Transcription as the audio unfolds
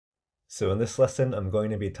So in this lesson, I'm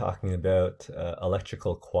going to be talking about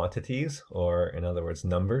electrical quantities, or in other words,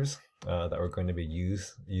 numbers, that we're going to be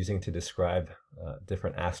using to describe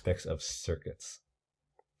different aspects of circuits.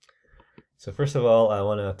 So first of all, I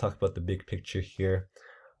want to talk about the big picture here.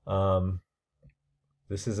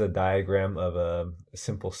 This is a diagram of a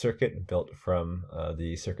simple circuit built from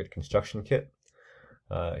the circuit construction kit.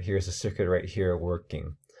 Here's a circuit right here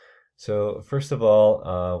working. So first of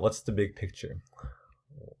all, what's the big picture?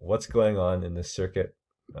 What's going on in this circuit?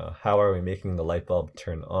 How are we making the light bulb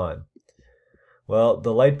turn on? Well,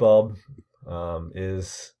 the light bulb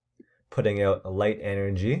is putting out light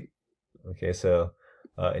energy. Okay, so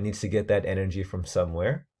it needs to get that energy from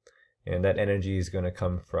somewhere, and that energy is going to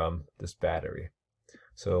come from this battery.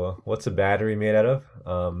 So what's a battery made out of?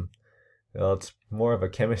 Well, it's more of a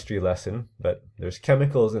chemistry lesson, but there's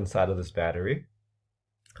chemicals inside of this battery,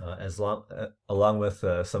 along with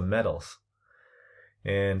some metals.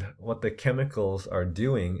 And what the chemicals are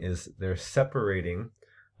doing is they're separating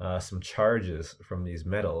some charges from these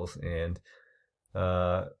metals and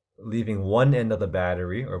leaving one end of the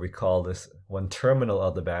battery, or we call this one terminal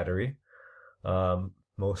of the battery,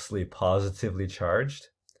 mostly positively charged,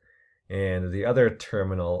 and the other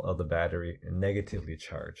terminal of the battery negatively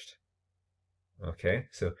charged. Okay,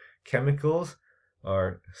 so chemicals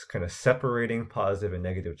are kind of separating positive and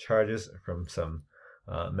negative charges from some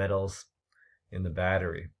metals in the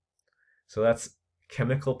battery. So that's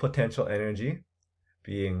chemical potential energy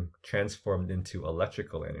being transformed into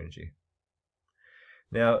electrical energy.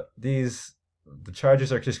 Now, the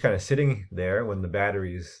charges are just kind of sitting there when the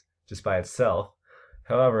battery is just by itself.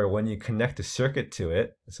 However, when you connect a circuit to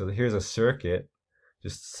it, so here's a circuit,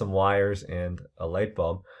 just some wires and a light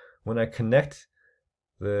bulb. When I connect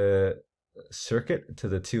the circuit to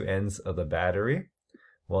the two ends of the battery,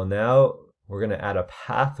 well, now we're going to add a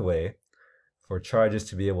pathway for charges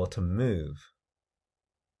to be able to move.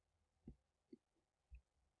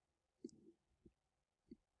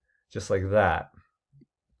 Just like that.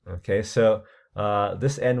 Okay, so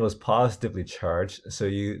this end was positively charged. So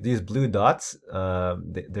these blue dots,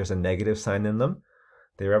 there's a negative sign in them.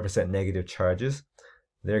 They represent negative charges.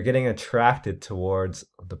 They're getting attracted towards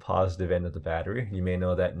the positive end of the battery. You may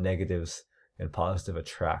know that negatives and positive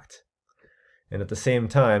attract. And at the same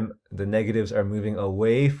time, the negatives are moving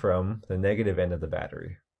away from the negative end of the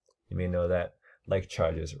battery. You may know that like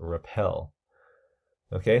charges repel.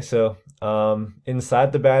 Okay, so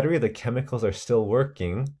inside the battery, the chemicals are still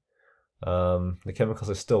working. The chemicals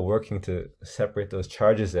are still working to separate those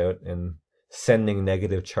charges out and sending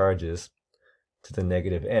negative charges to the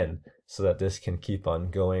negative end so that this can keep on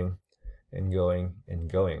going and going and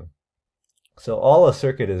going. So all a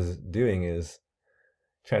circuit is doing is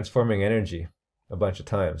transforming energy a bunch of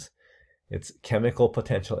times. It's chemical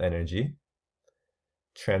potential energy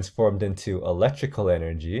transformed into electrical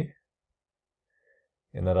energy,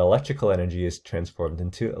 and that electrical energy is transformed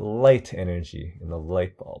into light energy in the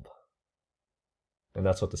light bulb. And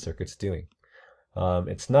that's what the circuit's doing.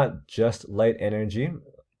 It's not just light energy.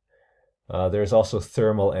 There's also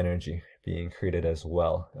thermal energy being created as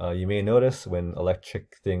well. You may notice when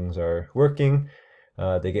electric things are working,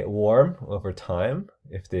 they get warm over time.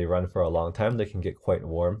 If they run for a long time, they can get quite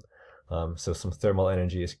warm. So some thermal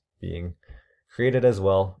energy is being created as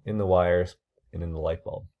well in the wires and in the light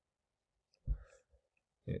bulb.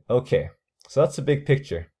 Okay, so that's the big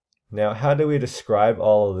picture. Now, how do we describe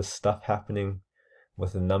all of this stuff happening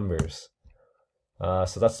with the numbers?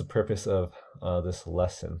 So that's the purpose of this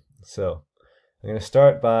lesson. So I'm going to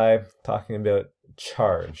start by talking about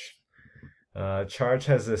charge. Charge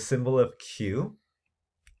has a symbol of Q.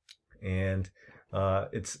 And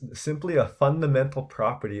it's simply a fundamental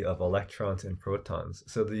property of electrons and protons.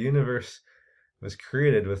 So the universe was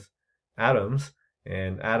created with atoms,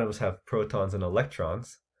 and atoms have protons and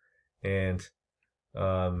electrons, and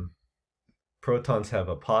protons have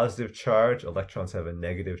a positive charge, electrons have a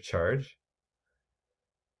negative charge,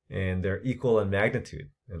 and they're equal in magnitude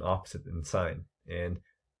and opposite in sign. And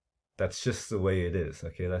that's just the way it is.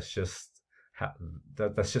 Okay, that's just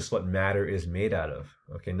what matter is made out of.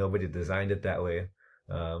 Okay, nobody designed it that way.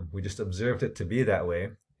 We just observed it to be that way,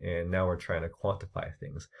 and now we're trying to quantify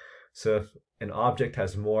things. So if an object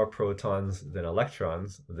has more protons than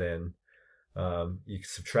electrons, then you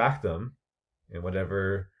subtract them, and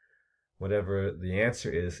whatever the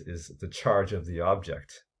answer is the charge of the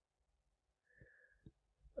object.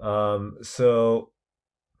 So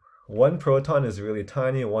one proton is really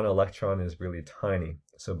tiny, one electron is really tiny.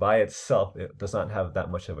 So by itself, it does not have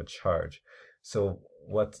that much of a charge. So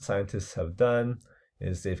what scientists have done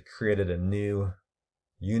is they've created a new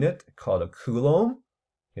unit called a coulomb,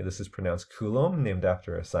 Okay, this is pronounced Coulomb, named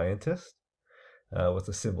after a scientist, with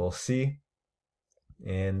the symbol C.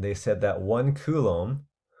 And they said that 1 Coulomb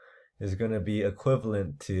is going to be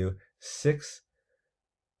equivalent to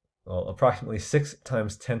approximately 6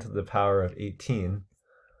 times 10 to the power of 18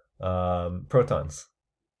 protons.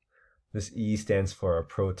 This E stands for a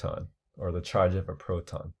proton, or the charge of a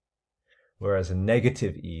proton, whereas a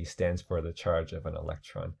negative E stands for the charge of an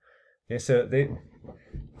electron. Okay, so they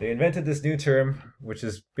invented this new term, which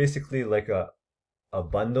is basically like a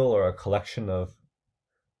bundle or a collection of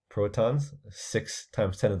protons, 6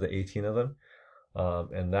 times 10 to the 18 of them,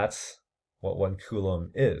 and that's what 1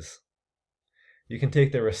 Coulomb is. You can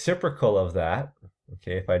take the reciprocal of that.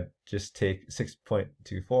 Okay, if I just take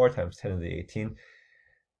 6.24 times 10 to the 18,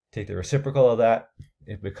 take the reciprocal of that,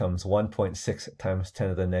 it becomes 1.6 times 10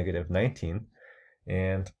 to the negative 19,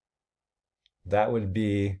 and that would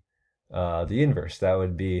be the inverse. That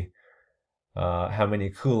would be how many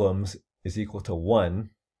coulombs is equal to 1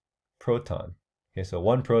 proton. Okay, so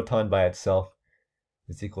 1 proton by itself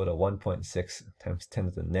is equal to 1.6 times 10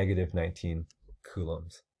 to the negative 19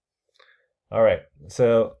 coulombs. All right,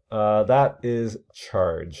 so that is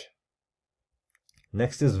charge.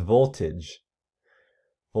 Next is voltage.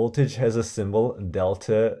 Voltage has a symbol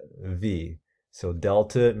delta V. So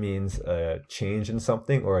delta means a change in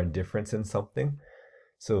something or a difference in something.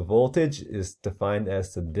 So voltage is defined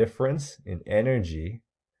as the difference in energy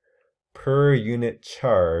per unit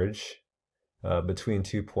charge between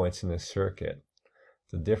 2 points in a circuit.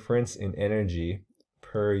 The difference in energy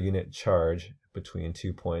per unit charge between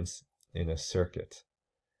 2 points in a circuit.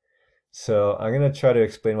 So I'm going to try to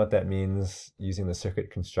explain what that means using the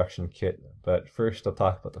circuit construction kit, but first I'll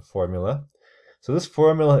talk about the formula. So this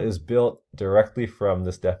formula is built directly from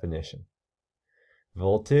this definition.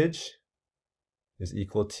 Voltage is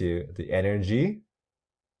equal to the energy,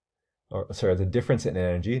 the difference in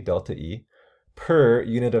energy, delta E, per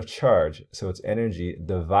unit of charge. So it's energy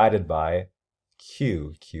divided by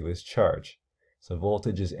Q. Q is charge. So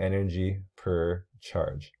voltage is energy per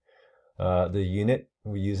charge. The unit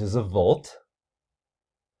we use is a volt,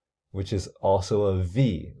 which is also a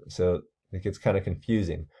V. So it gets kind of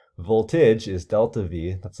confusing. Voltage is delta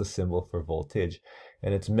V, that's a symbol for voltage,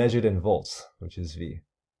 and it's measured in volts, which is V.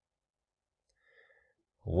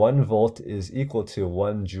 1 volt is equal to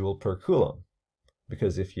 1 joule per coulomb,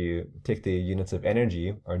 because if you take the units of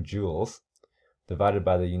energy, or joules, divided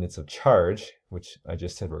by the units of charge, which I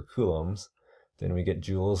just said were coulombs, then we get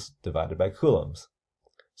joules divided by coulombs.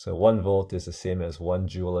 So 1 volt is the same as 1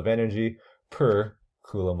 joule of energy per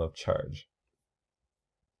coulomb of charge.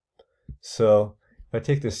 So if I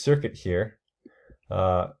take this circuit here,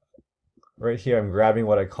 right here I'm grabbing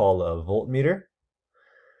what I call a voltmeter.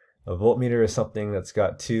 A voltmeter is something that's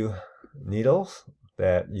got 2 needles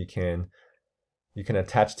that you can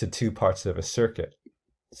attach to 2 parts of a circuit.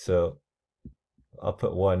 So I'll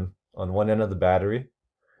put one on one end of the battery,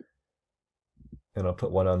 and I'll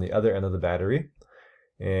put one on the other end of the battery.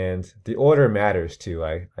 And the order matters too.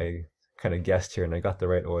 I kind of guessed here and I got the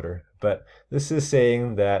right order. But this is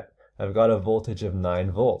saying that I've got a voltage of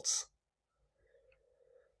 9 volts.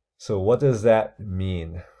 So what does that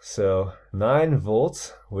mean? So 9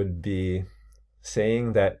 volts would be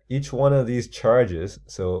saying that each one of these charges,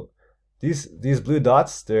 so these blue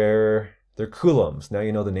dots, they're coulombs. Now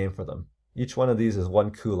you know the name for them. Each one of these is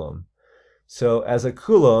 1 coulomb. So as a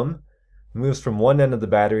coulomb moves from one end of the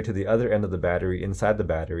battery to the other end of the battery inside the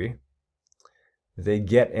battery, they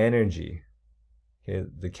get energy. Okay,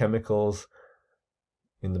 the chemicals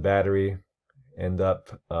in the battery end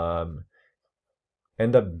up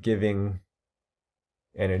giving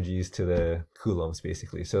energies to the coulombs,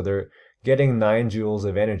 basically. So they're getting 9 joules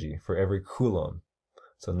of energy for every coulomb.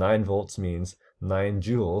 So 9 volts means 9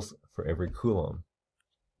 joules for every coulomb.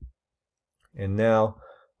 And now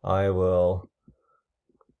I will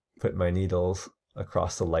put my needles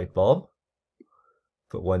across the light bulb.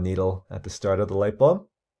 Put one needle at the start of the light bulb,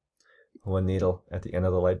 one needle at the end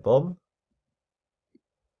of the light bulb.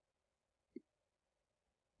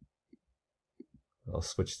 I'll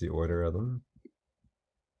switch the order of them.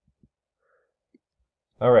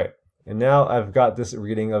 All right, and now I've got this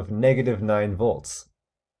reading of negative 9 volts.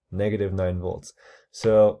 Negative 9 volts.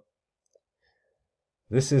 So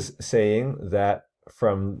this is saying that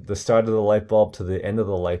from the start of the light bulb to the end of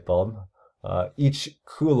the light bulb, each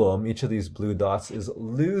coulomb, each of these blue dots, is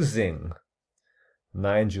losing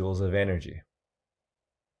 9 joules of energy.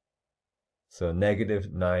 So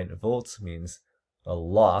negative 9 volts means a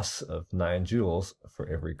loss of 9 joules for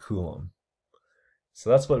every coulomb. So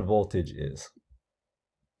that's what voltage is.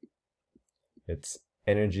 It's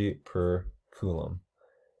energy per coulomb.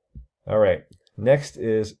 All right, Next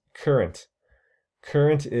is current.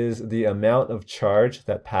 Current is the amount of charge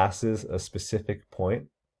that passes a specific point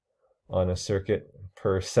on a circuit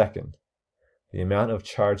per second. The amount of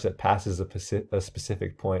charge that passes a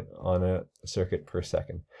specific point on a circuit per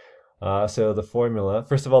second. So the formula,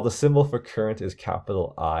 first of all, the symbol for current is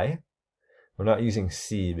capital I. We're not using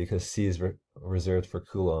C because C is reserved for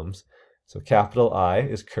coulombs. So capital I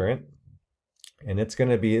is current, and it's going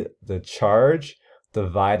to be the charge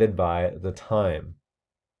divided by the time.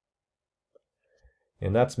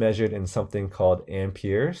 And that's measured in something called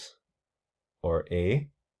amperes, or A,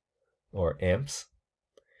 or amps.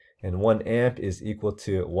 And 1 amp is equal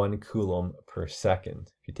to 1 coulomb per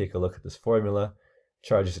second. If you take a look at this formula,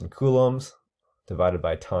 charge is in coulombs divided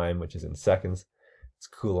by time, which is in seconds. It's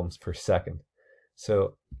coulombs per second.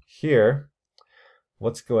 So here,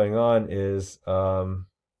 what's going on is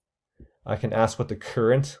I can ask what the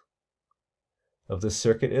current of this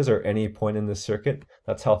circuit is, or any point in the circuit.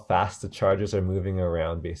 That's how fast the charges are moving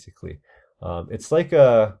around, basically. It's like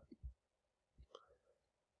a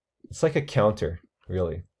counter,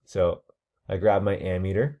 really. So I grab my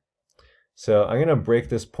ammeter. So I'm going to break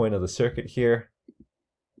this point of the circuit here.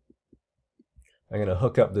 I'm going to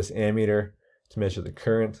hook up this ammeter to measure the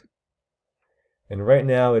current. And right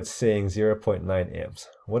now it's saying 0.9 amps.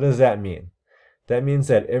 What does that mean? That means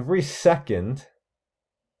that every second,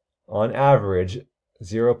 on average,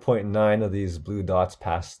 0.9 of these blue dots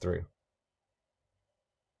pass through.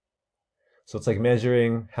 So it's like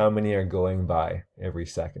measuring how many are going by every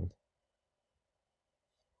second.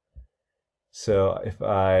 So if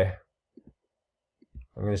I'm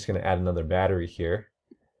just going to add another battery here.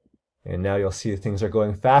 And now you'll see things are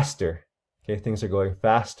going faster. Okay, things are going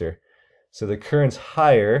faster. So the current's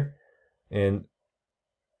higher, and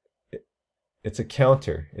it's a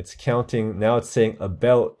counter. It's counting, now it's saying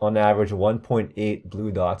about, on average, 1.8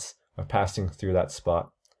 blue dots are passing through that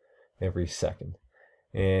spot every second.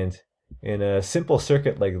 And in a simple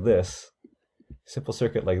circuit like this,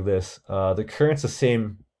 the current's the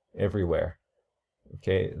same everywhere.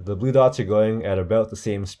 Okay, the blue dots are going at about the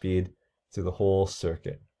same speed through the whole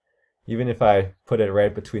circuit. Even if I put it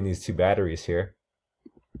right between these two batteries here,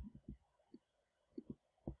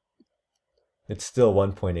 it's still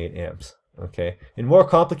 1.8 amps. Okay, in more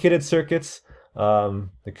complicated circuits, the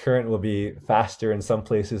current will be faster in some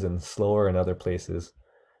places and slower in other places.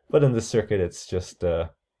 But in this circuit, it's just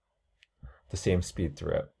the same speed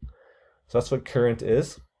throughout. So that's what current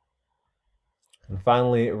is. And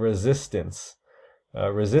finally, resistance.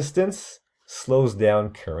 Resistance slows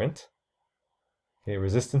down current. Okay,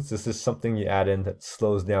 resistance, this is something you add in that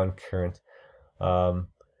slows down current. The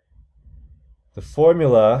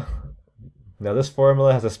formula, now this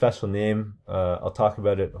formula has a special name. I'll talk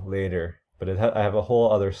about it later, but I have a whole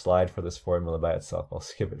other slide for this formula by itself. I'll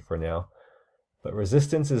skip it for now. But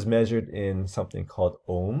resistance is measured in something called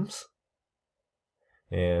ohms.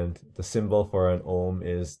 And the symbol for an ohm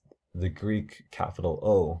is the Greek capital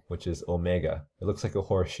O, which is omega. It looks like a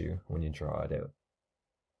horseshoe when you draw it out.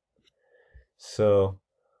 So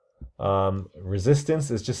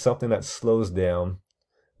resistance is just something that slows down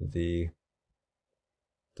the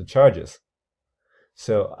charges.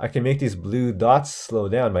 So I can make these blue dots slow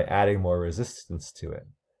down by adding more resistance to it.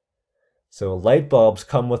 So light bulbs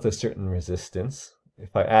come with a certain resistance.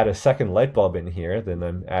 If I add a second light bulb in here, then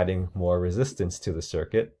I'm adding more resistance to the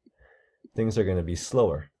circuit. Things are going to be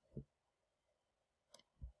slower.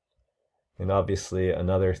 And obviously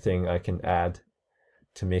another thing I can add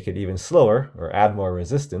to make it even slower, or add more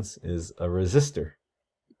resistance, is a resistor.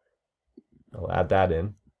 I'll add that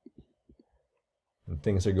in. And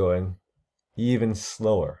things are going even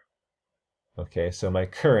slower. Okay, so my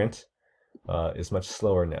current is much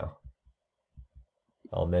slower now.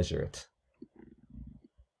 I'll measure it.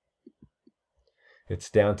 It's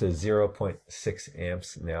down to 0.6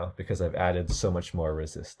 amps now because I've added so much more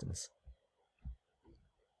resistance.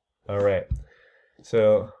 All right.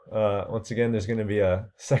 So once again, there's going to be a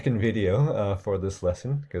second video for this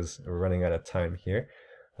lesson because we're running out of time here.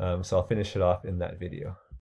 So I'll finish it off in that video.